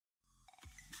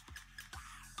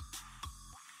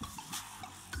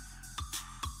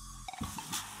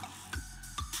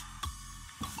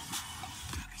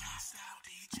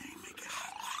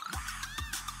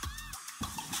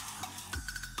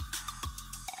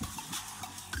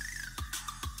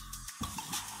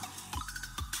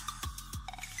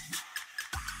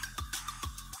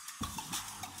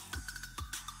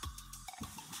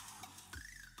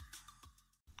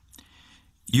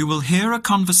You will hear a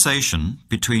conversation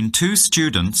between two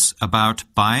students about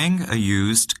buying a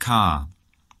used car.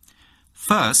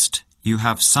 First, you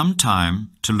have some time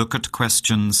to look at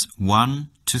questions 1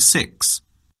 to 6.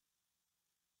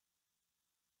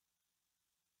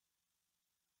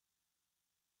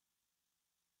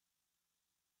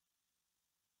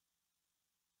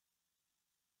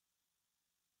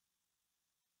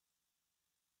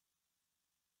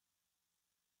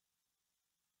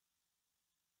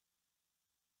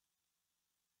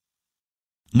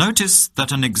 Notice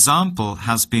that an example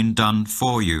has been done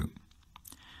for you.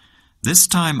 This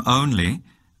time only,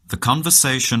 the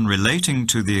conversation relating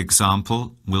to the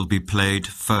example will be played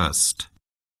first.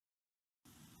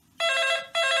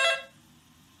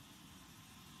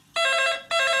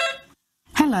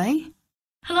 Hello.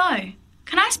 Hello.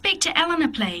 Can I speak to Eleanor,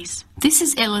 please? This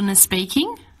is Eleanor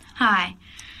speaking. Hi.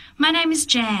 My name is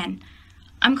Jan.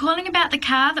 I'm calling about the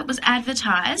car that was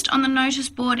advertised on the notice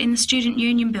board in the Student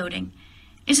Union building.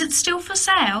 Is it still for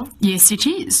sale? Yes, it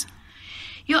is.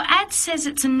 Your ad says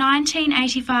it's a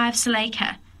 1985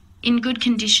 Celica, in good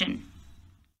condition.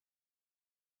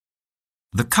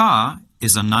 The car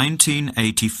is a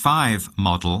 1985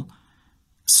 model,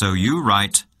 so you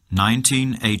write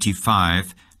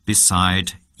 1985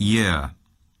 beside year.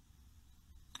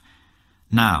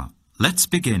 Now, let's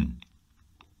begin.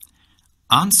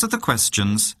 Answer the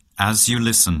questions as you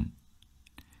listen.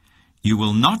 You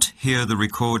will not hear the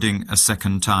recording a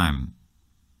second time.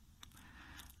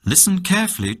 Listen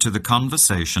carefully to the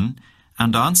conversation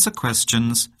and answer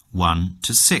questions 1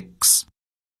 to 6.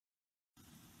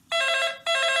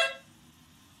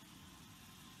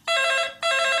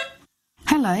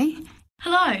 Hello.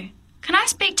 Hello. Can I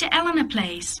speak to Eleanor,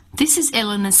 please? This is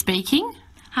Eleanor speaking.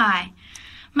 Hi.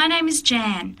 My name is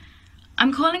Jan.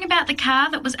 I'm calling about the car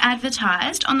that was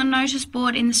advertised on the notice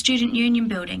board in the Student Union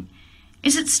building.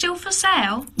 Is it still for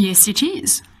sale? Yes, it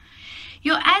is.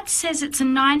 Your ad says it's a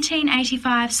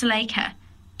 1985 Celica,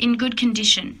 in good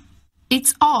condition.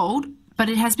 It's old, but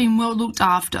it has been well looked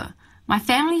after. My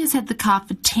family has had the car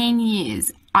for 10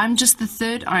 years. I'm just the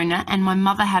third owner and my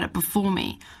mother had it before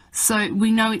me, so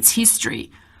we know its history.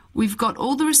 We've got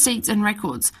all the receipts and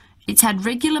records. It's had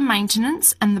regular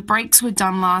maintenance and the brakes were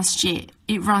done last year.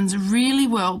 It runs really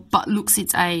well but looks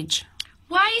its age.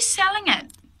 Why are you selling it,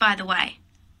 by the way?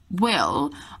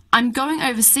 Well, I'm going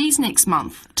overseas next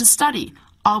month to study.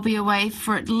 I'll be away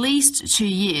for at least 2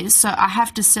 years, so I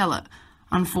have to sell it.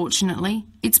 Unfortunately,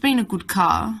 it's been a good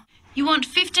car. You want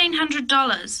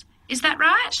 $1,500, is that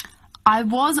right? I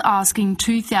was asking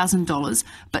 $2,000,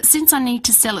 but since I need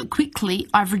to sell it quickly,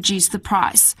 I've reduced the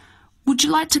price. Would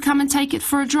you like to come and take it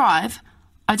for a drive?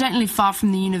 I don't live far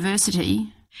from the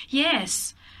university.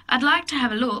 Yes, I'd like to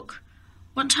have a look.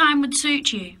 What time would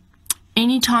suit you?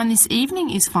 Any time this evening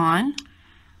is fine.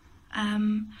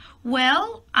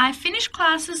 Well, I finish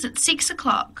classes at 6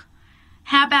 o'clock.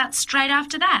 How about straight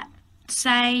after that?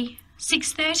 Say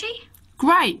 6:30?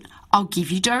 Great, I'll give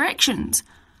you directions.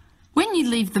 When you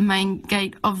leave the main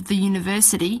gate of the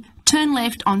university, turn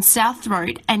left on South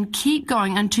Road and keep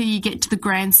going until you get to the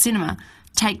Grand Cinema.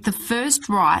 Take the first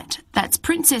right, that's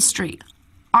Princess Street.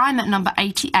 I'm at number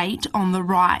 88 on the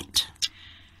right.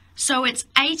 So it's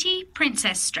 80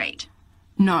 Princess Street?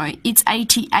 No, it's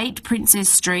 88 Princess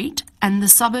Street and the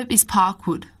suburb is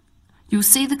Parkwood. You'll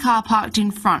see the car parked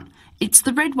in front. It's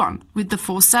the red one with the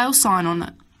for sale sign on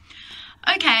it.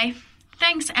 Okay,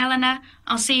 thanks Eleanor.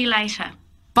 I'll see you later.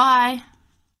 Bye.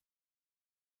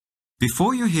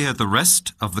 Before you hear the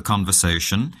rest of the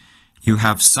conversation, you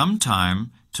have some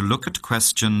time to look at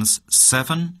questions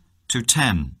 7 to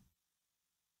 10.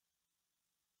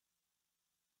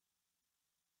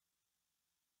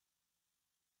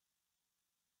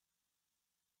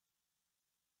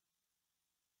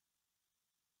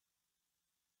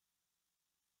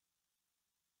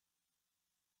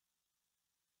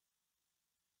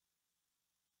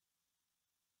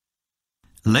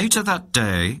 Later that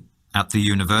day, at the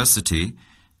university,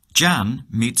 Jan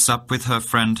meets up with her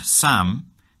friend Sam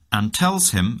and tells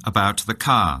him about the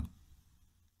car.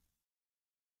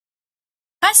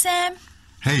 Hi, Sam.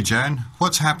 Hey, Jan.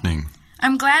 What's happening?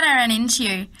 I'm glad I ran into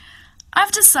you.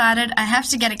 I've decided I have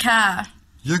to get a car.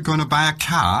 You're going to buy a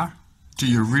car? Do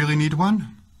you really need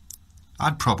one?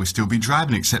 I'd probably still be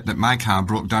driving, except that my car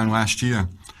broke down last year.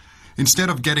 Instead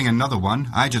of getting another one,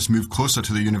 I just moved closer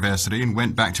to the university and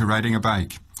went back to riding a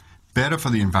bike. Better for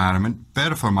the environment,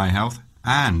 better for my health,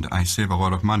 and I save a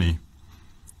lot of money.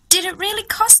 Did it really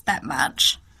cost that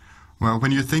much? Well,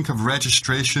 when you think of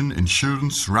registration,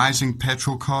 insurance, rising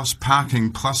petrol costs,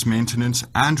 parking plus maintenance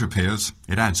and repairs,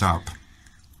 it adds up.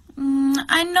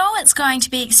 I know it's going to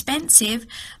be expensive,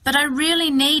 but I really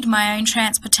need my own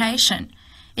transportation.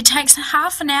 It takes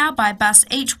half an hour by bus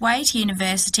each way to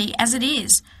university as it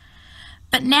is.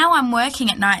 But now I'm working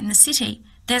at night in the city.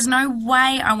 There's no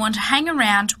way I want to hang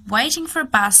around waiting for a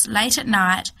bus late at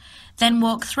night, then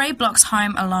walk 3 blocks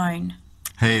home alone.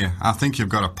 Hey, I think you've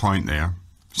got a point there.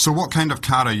 So what kind of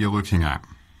car are you looking at?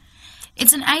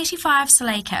 It's an 85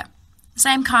 Celica,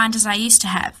 same kind as I used to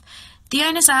have. The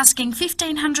owner's asking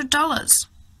 $1,500.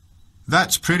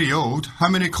 That's pretty old. How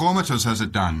many kilometres has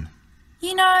it done?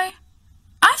 You know,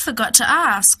 I forgot to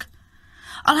ask.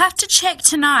 I'll have to check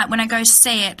tonight when I go to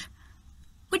see it.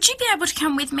 Would you be able to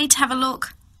come with me to have a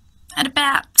look? At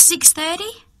about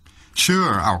 6:30?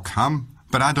 Sure, I'll come,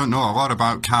 but I don't know a lot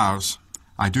about cars.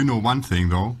 I do know one thing,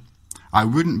 though. I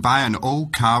wouldn't buy an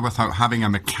old car without having a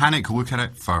mechanic look at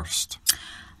it first.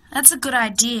 That's a good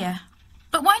idea.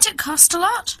 But won't it cost a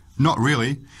lot? Not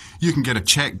really. You can get a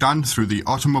check done through the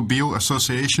Automobile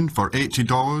Association for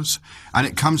 $80, and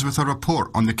it comes with a report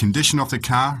on the condition of the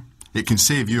car. It can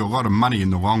save you a lot of money in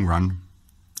the long run.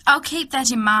 I'll keep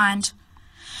that in mind.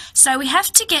 So we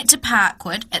have to get to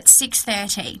Parkwood at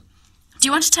 6:30. Do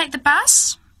you want to take the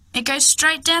bus? It goes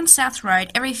straight down South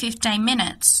Road every 15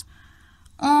 minutes.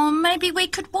 Or maybe we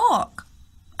could walk.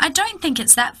 I don't think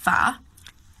it's that far.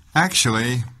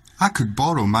 Actually, I could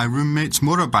borrow my roommate's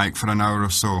motorbike for an hour or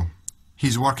so.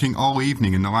 He's working all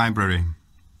evening in the library.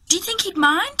 Do you think he'd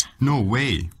mind? No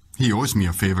way. He owes me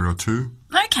a favour or two.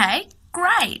 Okay,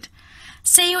 great.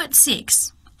 See you at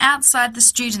 6, outside the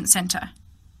student centre.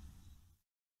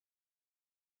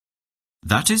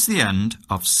 That is the end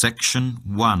of section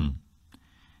 1.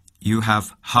 You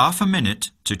have half a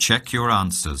minute to check your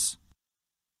answers.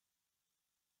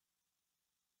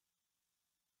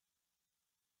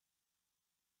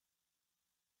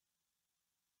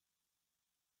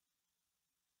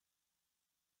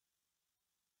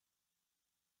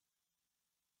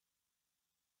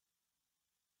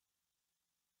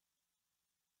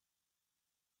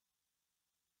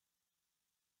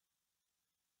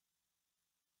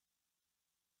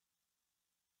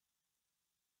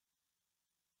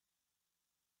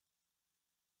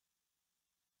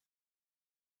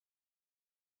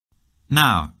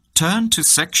 Now, turn to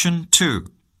Section 2.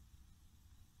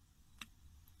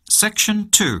 Section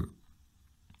 2.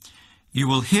 You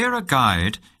will hear a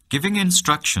guide giving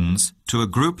instructions to a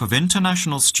group of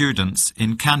international students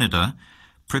in Canada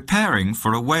preparing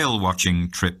for a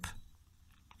whale-watching trip.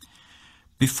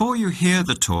 Before you hear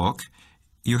the talk,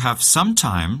 you have some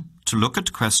time to look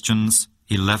at questions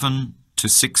 11 to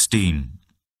 16.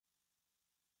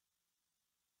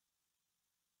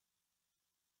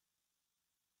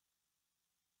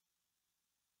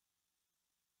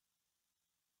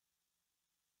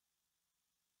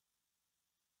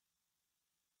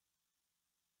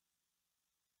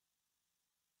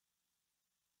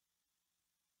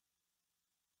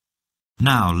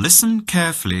 Now listen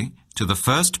carefully to the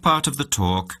first part of the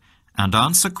talk and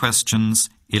answer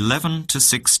questions 11 to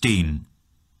 16.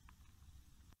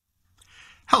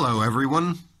 Hello,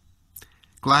 everyone.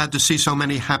 Glad to see so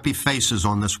many happy faces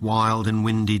on this wild and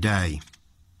windy day.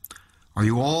 Are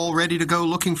you all ready to go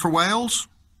looking for whales?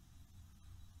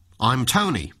 I'm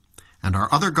Tony, and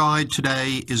our other guide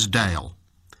today is Dale.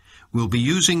 We'll be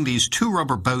using these 2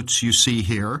 rubber boats you see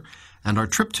here, and our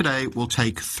trip today will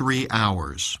take 3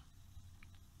 hours.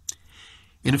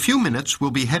 In a few minutes, we'll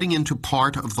be heading into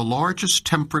part of the largest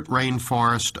temperate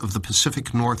rainforest of the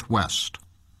Pacific Northwest.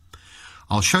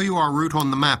 I'll show you our route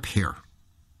on the map here.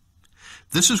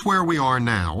 This is where we are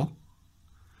now.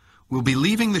 We'll be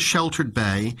leaving the sheltered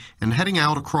bay and heading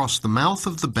out across the mouth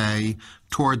of the bay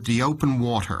toward the open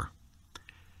water.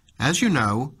 As you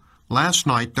know, last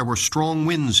night there were strong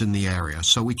winds in the area,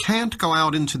 so we can't go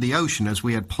out into the ocean as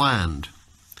we had planned.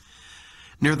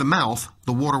 Near the mouth,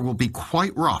 the water will be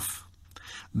quite rough.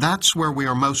 That's where we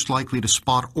are most likely to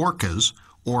spot orcas,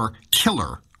 or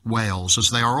killer whales as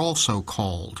they are also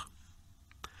called.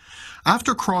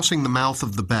 After crossing the mouth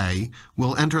of the bay,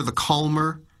 we'll enter the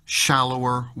calmer,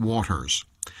 shallower waters.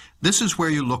 This is where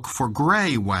you look for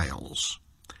gray whales.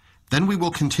 Then we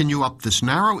will continue up this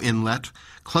narrow inlet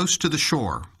close to the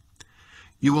shore.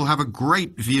 You will have a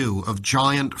great view of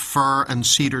giant fir and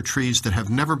cedar trees that have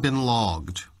never been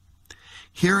logged.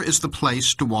 Here is the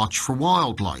place to watch for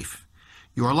wildlife.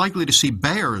 You are likely to see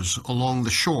bears along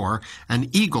the shore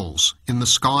and eagles in the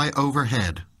sky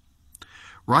overhead.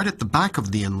 Right at the back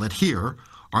of the inlet here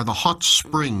are the hot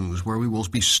springs where we will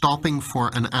be stopping for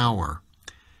an hour.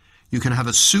 You can have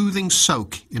a soothing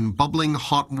soak in bubbling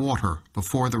hot water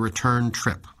before the return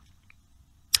trip.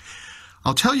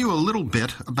 I'll tell you a little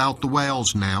bit about the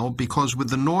whales now, because with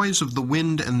the noise of the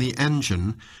wind and the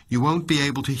engine, you won't be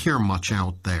able to hear much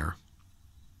out there.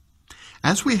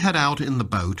 As we head out in the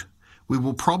boat, we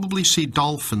will probably see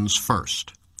dolphins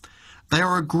first. They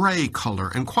are a grey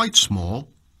colour and quite small,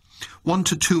 1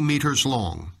 to 2 meters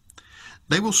long.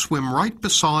 They will swim right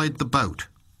beside the boat,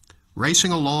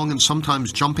 racing along and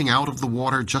sometimes jumping out of the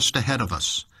water just ahead of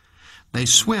us. They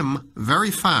swim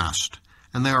very fast,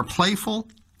 and they are playful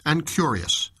and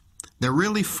curious. They're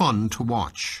really fun to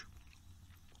watch.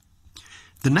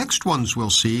 The next ones we'll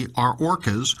see are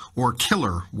orcas, or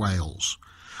killer whales,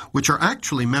 which are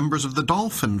actually members of the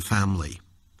dolphin family.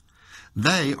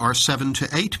 They are 7 to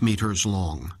 8 meters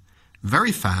long,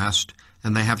 very fast,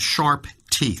 and they have sharp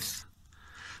teeth.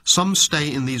 Some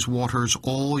stay in these waters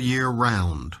all year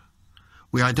round.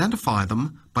 We identify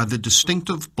them by the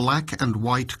distinctive black and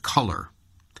white color.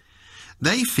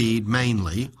 They feed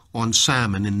mainly on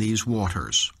salmon in these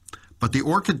waters, but the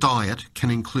orca diet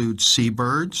can include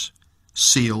seabirds,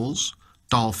 seals,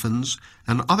 dolphins,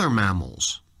 and other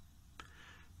mammals.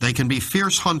 They can be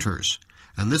fierce hunters,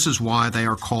 and this is why they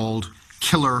are called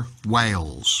killer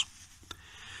whales.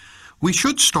 We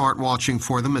should start watching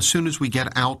for them as soon as we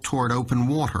get out toward open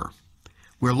water.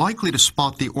 We're likely to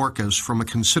spot the orcas from a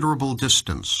considerable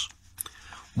distance.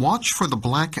 Watch for the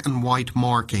black and white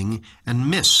marking and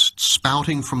mist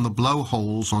spouting from the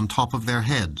blowholes on top of their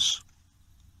heads.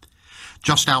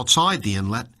 Just outside the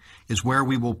inlet is where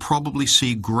we will probably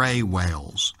see gray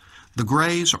whales. The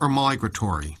grays are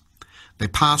migratory. They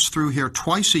pass through here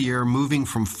twice a year, moving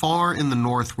from far in the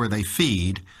north where they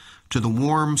feed to the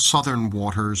warm southern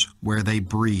waters where they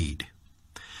breed.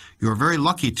 You are very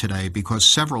lucky today because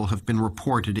several have been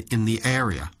reported in the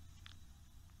area.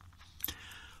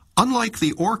 Unlike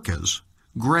the orcas,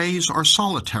 grays are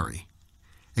solitary,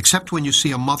 except when you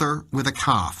see a mother with a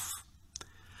calf.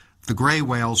 The gray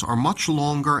whales are much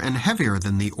longer and heavier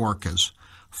than the orcas,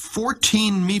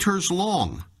 14 meters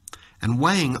long and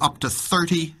weighing up to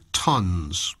 30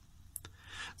 tons.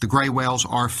 The gray whales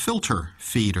are filter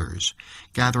feeders,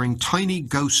 gathering tiny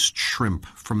ghost shrimp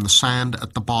from the sand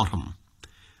at the bottom.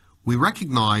 We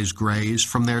recognize grays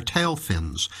from their tail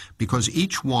fins because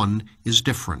each one is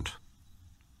different.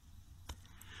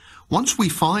 Once we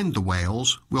find the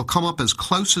whales, we'll come up as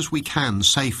close as we can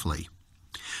safely.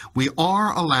 We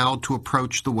are allowed to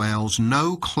approach the whales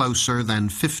no closer than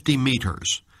 50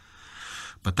 meters,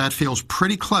 but that feels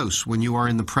pretty close when you are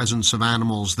in the presence of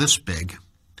animals this big.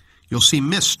 You'll see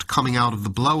mist coming out of the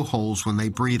blowholes when they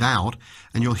breathe out,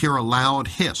 and you'll hear a loud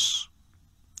hiss.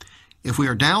 If we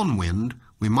are downwind,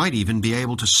 we might even be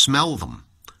able to smell them,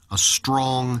 a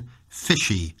strong,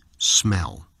 fishy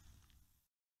smell.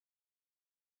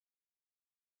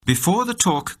 Before the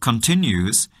talk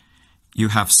continues, you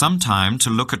have some time to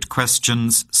look at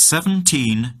questions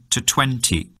 17 to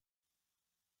 20.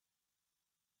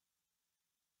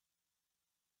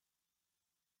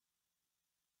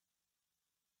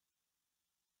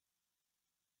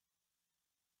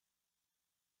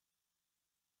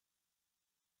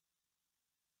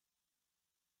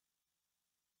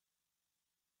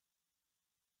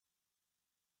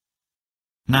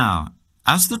 Now,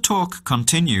 as the talk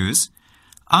continues,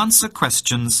 answer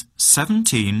questions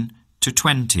 17 to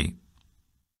 20.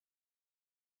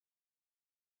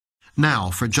 Now,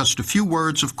 for just a few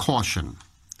words of caution.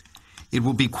 It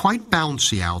will be quite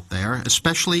bouncy out there,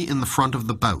 especially in the front of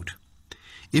the boat.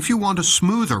 If you want a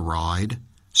smoother ride,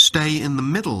 stay in the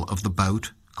middle of the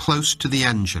boat, close to the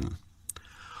engine.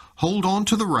 Hold on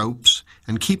to the ropes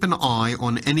and keep an eye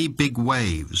on any big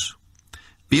waves.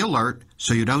 Be alert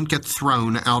so you don't get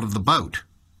thrown out of the boat.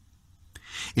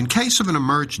 In case of an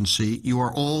emergency, you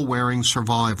are all wearing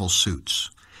survival suits.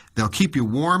 They'll keep you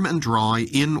warm and dry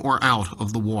in or out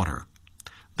of the water.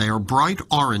 They are bright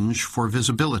orange for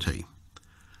visibility.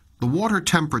 The water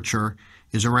temperature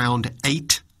is around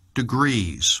 8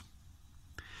 degrees.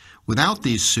 Without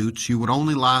these suits, you would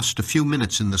only last a few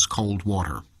minutes in this cold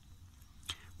water.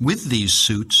 With these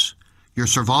suits, your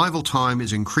survival time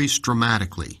is increased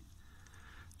dramatically.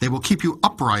 They will keep you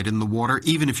upright in the water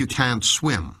even if you can't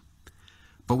swim.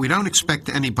 But we don't expect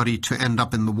anybody to end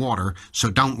up in the water,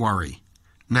 so don't worry.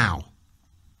 Now,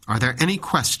 are there any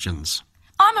questions?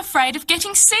 I'm afraid of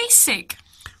getting seasick.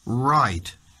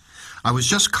 Right. I was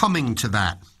just coming to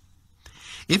that.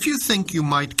 If you think you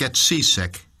might get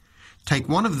seasick, take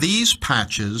one of these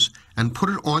patches and put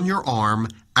it on your arm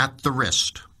at the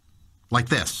wrist, like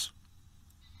this.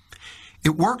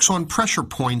 It works on pressure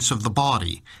points of the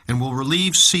body and will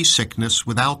relieve seasickness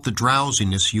without the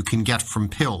drowsiness you can get from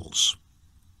pills.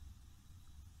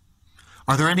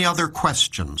 Are there any other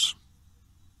questions?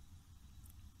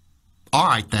 All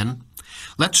right then,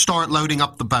 Let's start loading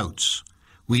up the boats.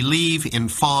 We leave in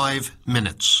 5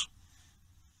 minutes.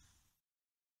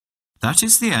 That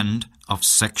is the end of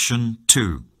section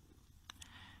 2.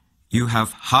 You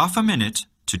have half a minute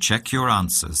to check your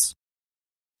answers.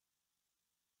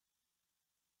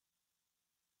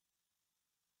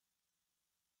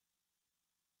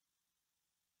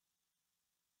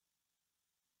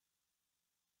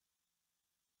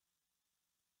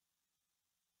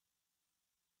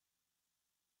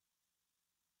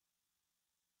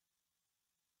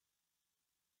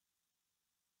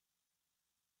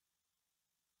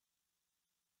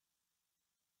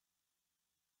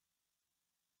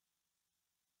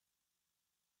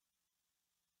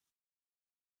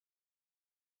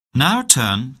 Now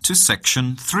turn to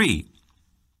section 3.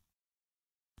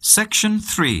 Section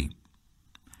 3.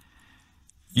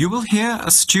 You will hear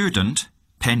a student,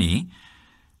 Penny,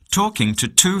 talking to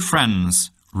 2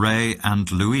 friends, Ray and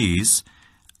Louise,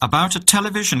 about a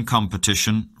television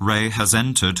competition Ray has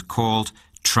entered called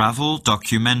Travel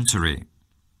Documentary.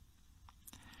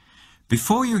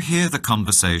 Before you hear the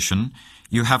conversation,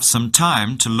 you have some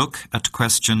time to look at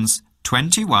questions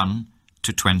 21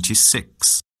 to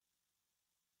 26.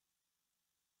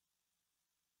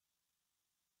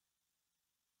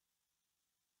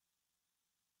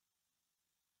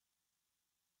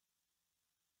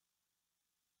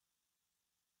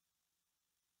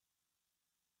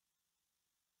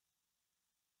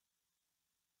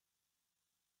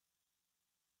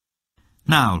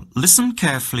 Now, listen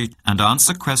carefully and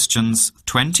answer questions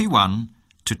 21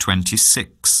 to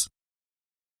 26.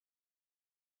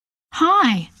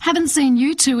 Hi, haven't seen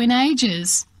you two in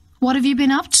ages. What have you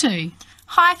been up to?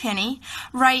 Hi, Penny.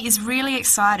 Ray is really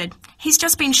excited. He's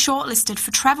just been shortlisted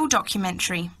for travel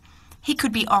documentary. He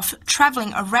could be off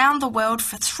travelling around the world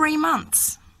for 3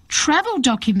 months. Travel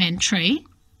documentary?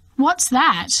 What's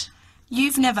that?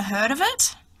 You've never heard of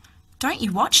it? Don't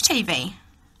you watch TV?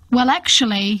 Well,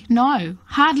 actually, no,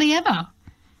 hardly ever.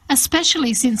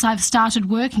 Especially since I've started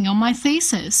working on my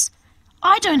thesis.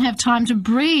 I don't have time to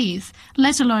breathe,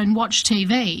 let alone watch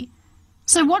TV.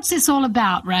 So what's this all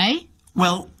about, Ray?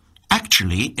 Well,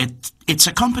 actually, it's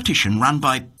a competition run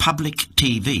by public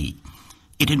TV.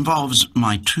 It involves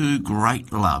my 2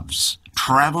 great loves,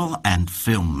 travel and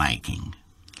filmmaking.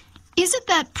 Is it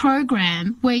that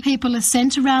program where people are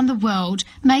sent around the world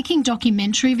making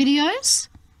documentary videos?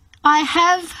 I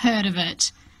have heard of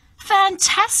it.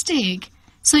 Fantastic!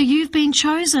 So you've been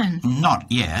chosen? Not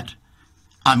yet.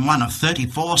 I'm one of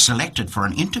 34 selected for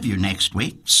an interview next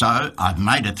week, so I've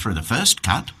made it through the first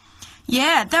cut.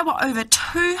 Yeah, there were over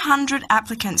 200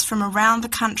 applicants from around the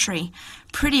country.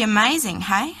 Pretty amazing,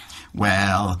 hey?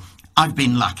 Well, I've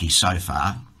been lucky so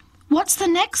far. What's the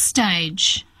next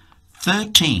stage?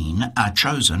 13 are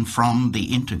chosen from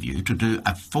the interview to do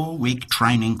a 4-week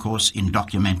training course in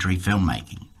documentary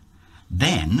filmmaking.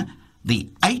 Then, the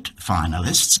 8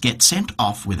 finalists get sent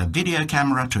off with a video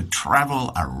camera to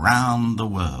travel around the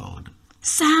world.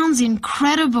 Sounds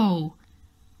incredible.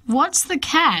 What's the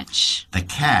catch? The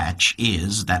catch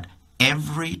is that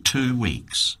every 2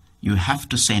 weeks you have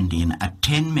to send in a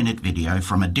 10-minute video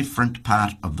from a different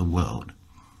part of the world.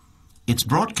 It's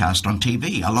broadcast on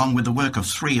TV along with the work of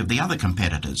 3 of the other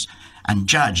competitors and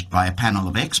judged by a panel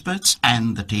of experts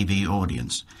and the TV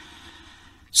audience.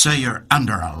 So you're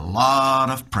under a lot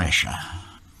of pressure.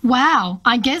 Wow,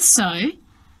 I guess so.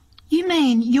 You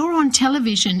mean you're on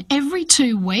television every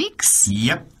 2 weeks?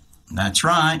 Yep, that's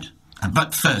right.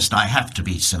 But first I have to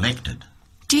be selected.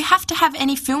 Do you have to have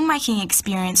any filmmaking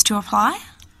experience to apply?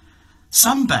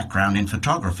 Some background in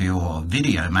photography or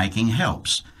video making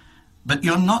helps, but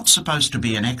you're not supposed to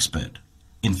be an expert.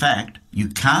 In fact, you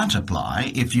can't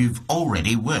apply if you've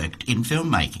already worked in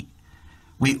filmmaking.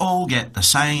 We all get the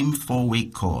same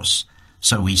 4-week course,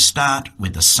 so we start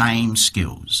with the same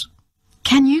skills.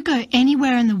 Can you go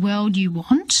anywhere in the world you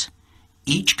want?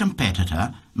 Each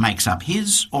competitor makes up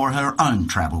his or her own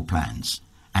travel plans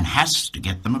and has to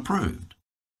get them approved.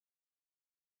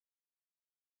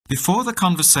 Before the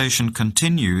conversation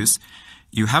continues,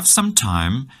 you have some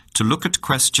time to look at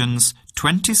questions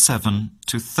 27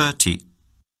 to 30.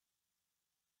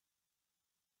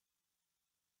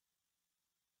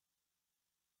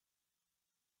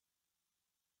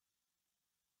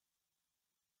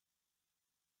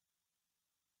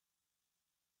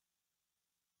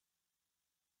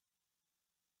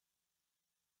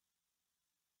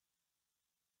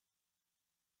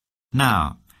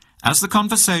 Now, as the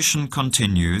conversation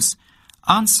continues,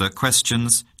 answer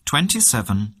questions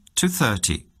 27 to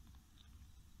 30.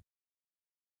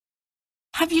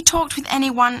 Have you talked with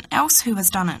anyone else who has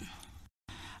done it?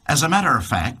 As a matter of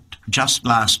fact, just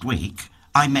last week,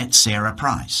 I met Sarah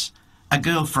Price, a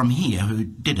girl from here who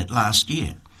did it last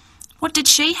year. What did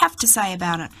she have to say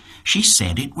about it? She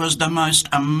said it was the most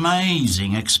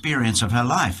amazing experience of her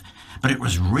life, but it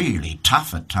was really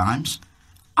tough at times.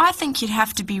 I think you'd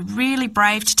have to be really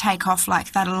brave to take off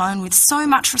like that alone with so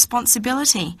much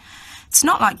responsibility. It's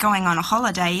not like going on a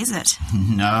holiday, is it?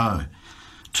 No.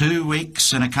 2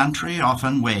 weeks in a country,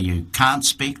 often where you can't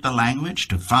speak the language,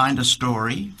 to find a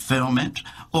story, film it,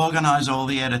 organise all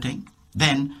the editing.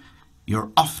 Then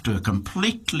you're off to a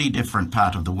completely different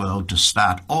part of the world to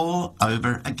start all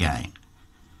over again.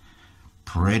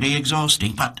 Pretty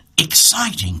exhausting, but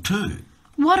exciting too.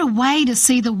 What a way to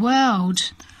see the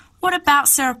world. What about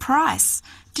Sarah Price?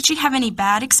 Did she have any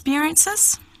bad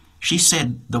experiences? She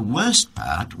said the worst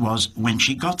part was when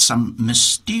she got some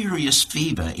mysterious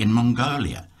fever in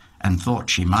Mongolia and thought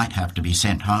she might have to be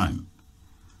sent home.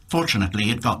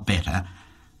 Fortunately, it got better,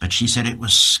 but she said it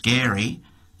was scary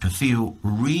to feel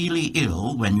really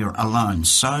ill when you're alone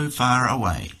so far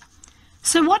away.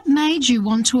 So what made you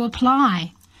want to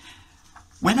apply?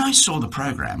 When I saw the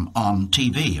program on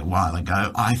TV a while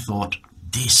ago, I thought,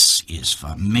 this is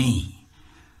for me.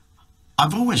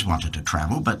 I've always wanted to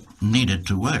travel, but needed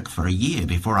to work for a year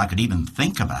before I could even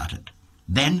think about it.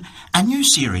 Then a new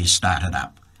series started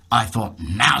up. I thought,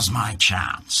 now's my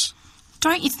chance.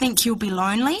 Don't you think you'll be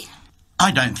lonely? I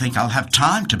don't think I'll have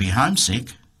time to be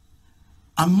homesick.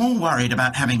 I'm more worried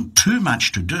about having too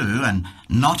much to do and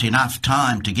not enough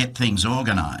time to get things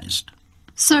organised.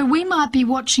 So we might be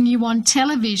watching you on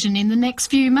television in the next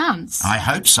few months. I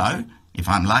hope so, if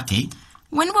I'm lucky.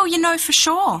 When will you know for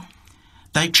sure?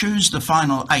 They choose the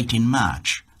final 8 in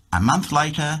March. A month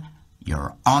later,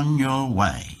 you're on your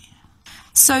way.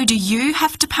 So do you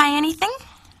have to pay anything?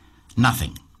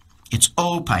 Nothing. It's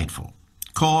all paid for.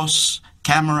 Course,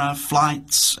 camera,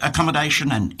 flights,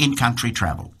 accommodation and in-country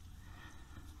travel.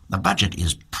 The budget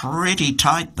is pretty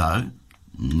tight though.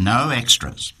 No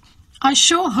extras. I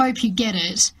sure hope you get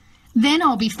it. Then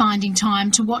I'll be finding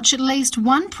time to watch at least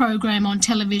one program on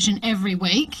television every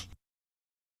week.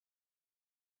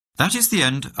 That is the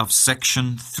end of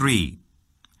section 3.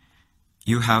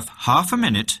 You have half a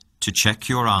minute to check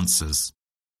your answers.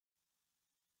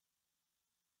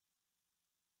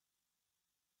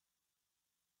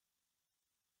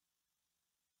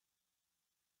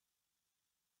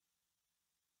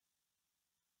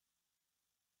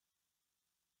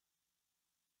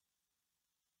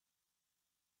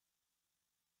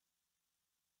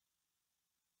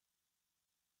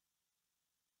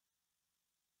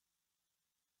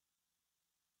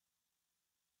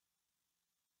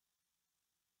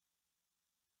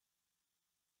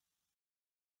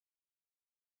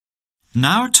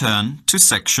 Now turn to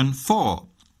section 4.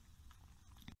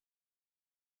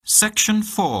 Section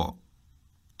 4.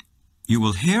 You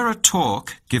will hear a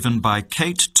talk given by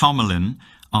Kate Tomerlin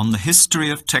on the history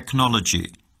of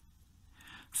technology.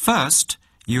 First,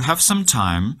 you have some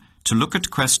time to look at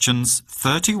questions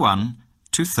 31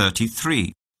 to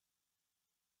 33.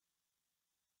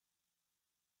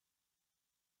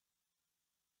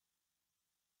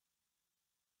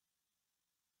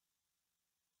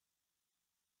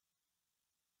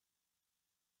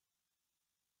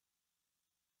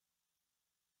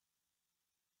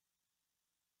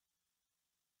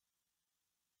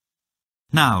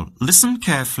 Now, listen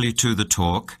carefully to the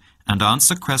talk and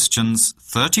answer questions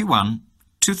 31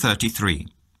 to 33.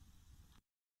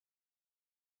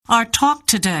 Our talk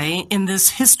today in this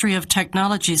History of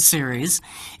Technology series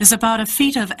is about a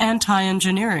feat of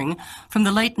anti-engineering from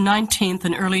the late 19th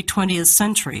and early 20th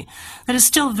century that is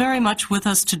still very much with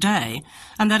us today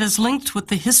and that is linked with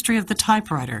the history of the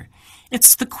typewriter.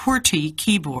 It's the QWERTY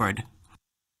keyboard.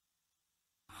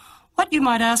 What, you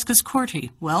might ask, is QWERTY?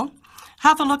 Well,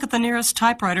 have a look at the nearest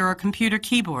typewriter or computer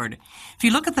keyboard. If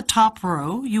you look at the top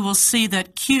row, you will see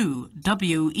that Q,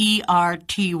 W, E, R,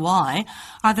 T, Y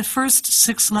are the first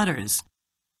 6 letters.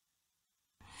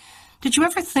 Did you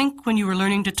ever think when you were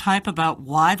learning to type about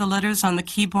why the letters on the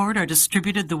keyboard are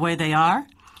distributed the way they are?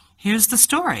 Here's the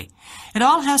story. It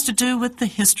all has to do with the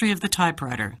history of the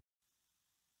typewriter.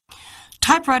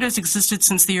 Typewriters existed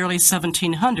since the early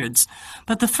 1700s,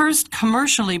 but the first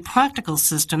commercially practical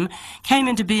system came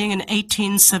into being in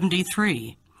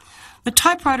 1873. The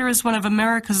typewriter is one of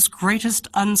America's greatest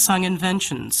unsung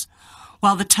inventions.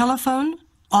 While the telephone,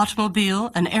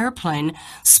 automobile, and airplane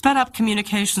sped up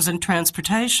communications and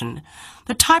transportation,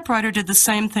 the typewriter did the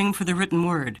same thing for the written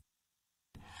word.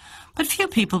 But few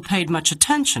people paid much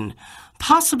attention,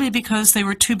 possibly because they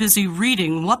were too busy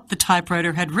reading what the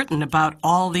typewriter had written about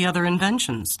all the other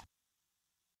inventions.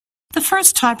 The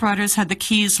first typewriters had the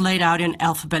keys laid out in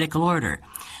alphabetical order,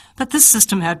 but this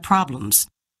system had problems.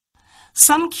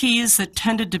 Some keys that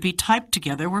tended to be typed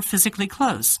together were physically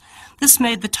close. This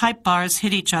made the type bars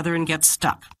hit each other and get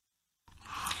stuck.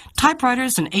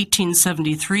 Typewriters in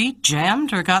 1873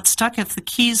 jammed or got stuck if the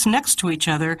keys next to each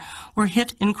other were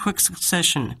hit in quick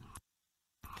succession.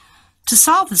 To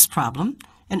solve this problem,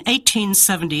 in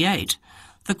 1878,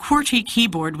 the QWERTY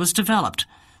keyboard was developed,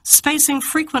 spacing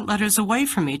frequent letters away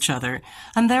from each other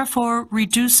and therefore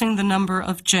reducing the number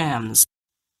of jams.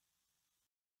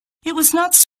 It was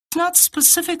not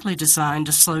specifically designed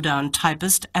to slow down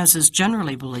typists, as is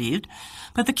generally believed,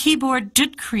 but the keyboard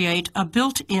did create a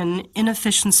built-in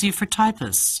inefficiency for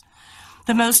typists.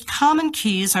 The most common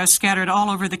keys are scattered all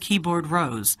over the keyboard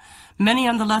rows, many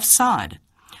on the left side.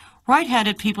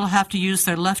 Right-handed people have to use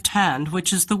their left hand,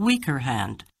 which is the weaker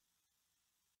hand.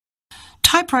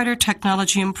 Typewriter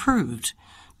technology improved,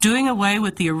 doing away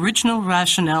with the original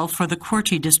rationale for the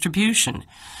QWERTY distribution,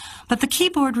 but the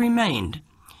keyboard remained.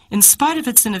 In spite of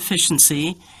its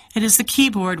inefficiency, it is the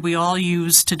keyboard we all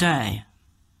use today.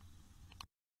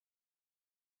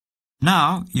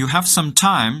 Now you have some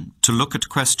time to look at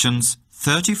questions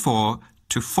 34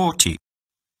 to 40.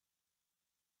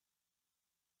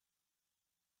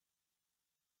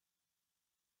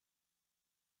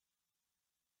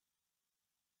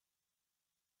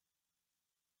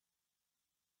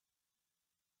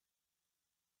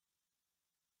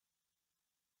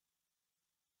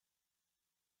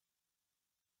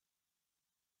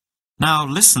 Now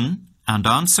listen and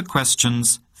answer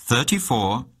questions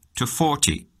 34 to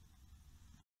 40.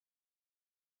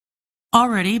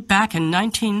 Already back in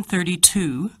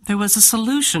 1932, there was a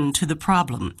solution to the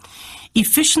problem.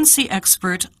 Efficiency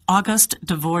expert August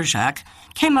Dvorak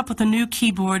came up with a new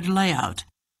keyboard layout.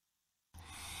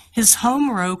 His home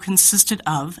row consisted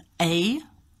of A,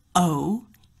 O,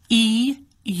 E,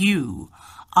 U,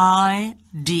 I,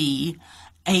 D,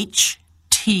 H,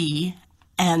 T,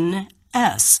 N,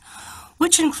 S,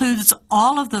 which includes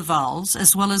all of the vowels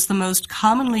as well as the most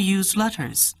commonly used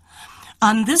letters.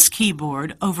 On this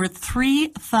keyboard, over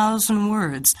 3,000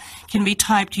 words can be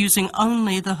typed using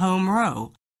only the home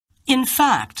row. In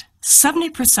fact,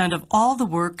 70% of all the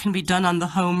work can be done on the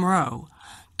home row,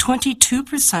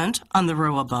 22% on the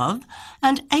row above,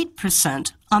 and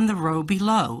 8% on the row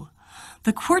below.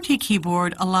 The QWERTY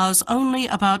keyboard allows only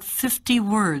about 50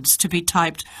 words to be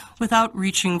typed without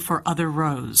reaching for other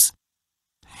rows.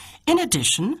 In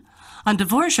addition, on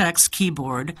Dvorak's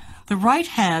keyboard, the right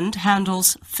hand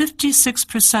handles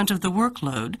 56% of the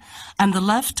workload and the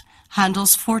left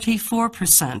handles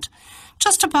 44%,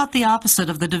 just about the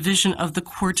opposite of the division of the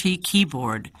QWERTY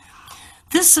keyboard.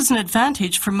 This is an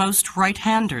advantage for most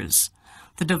right-handers.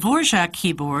 The Dvorak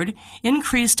keyboard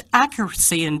increased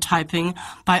accuracy in typing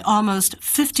by almost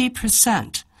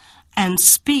 50% and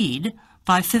speed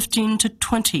by 15 to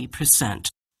 20%.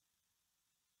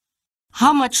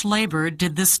 How much labor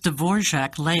did this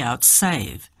Dvorak layout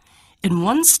save? In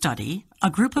one study, a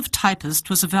group of typists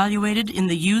was evaluated in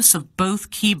the use of both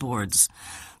keyboards.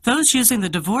 Those using the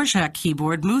Dvorak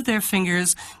keyboard moved their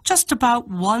fingers just about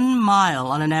 1 mile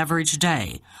on an average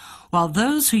day, while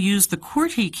those who used the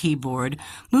QWERTY keyboard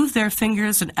moved their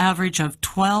fingers an average of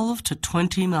 12 to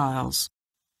 20 miles.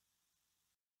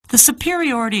 The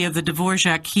superiority of the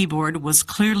Dvorak keyboard was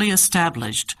clearly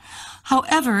established.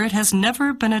 However, it has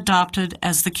never been adopted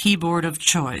as the keyboard of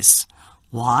choice.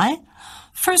 Why?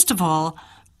 First of all,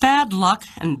 bad luck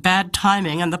and bad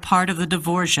timing on the part of the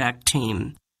Dvorak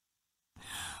team.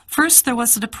 First, there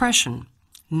was the Depression.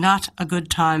 Not a good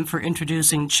time for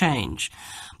introducing change.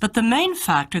 But the main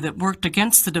factor that worked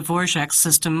against the Dvorak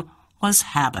system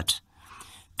was habit.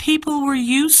 People were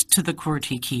used to the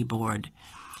QWERTY keyboard.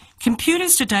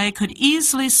 Computers today could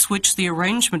easily switch the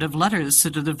arrangement of letters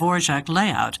to the Dvorak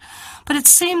layout, but it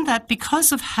seemed that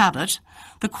because of habit,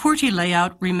 the QWERTY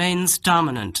layout remains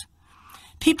dominant.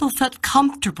 People felt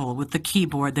comfortable with the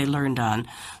keyboard they learned on,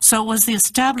 so it was the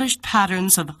established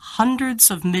patterns of hundreds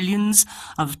of millions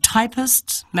of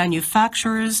typists,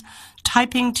 manufacturers,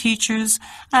 typing teachers,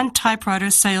 and typewriter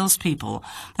salespeople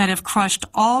that have crushed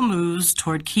all moves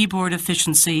toward keyboard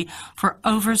efficiency for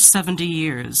over 70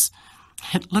 years.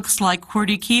 It looks like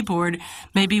QWERTY keyboard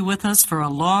may be with us for a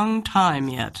long time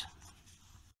yet.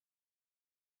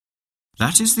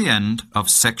 That is the end of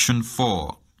section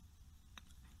 4.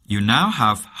 You now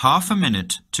have half a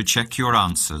minute to check your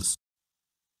answers.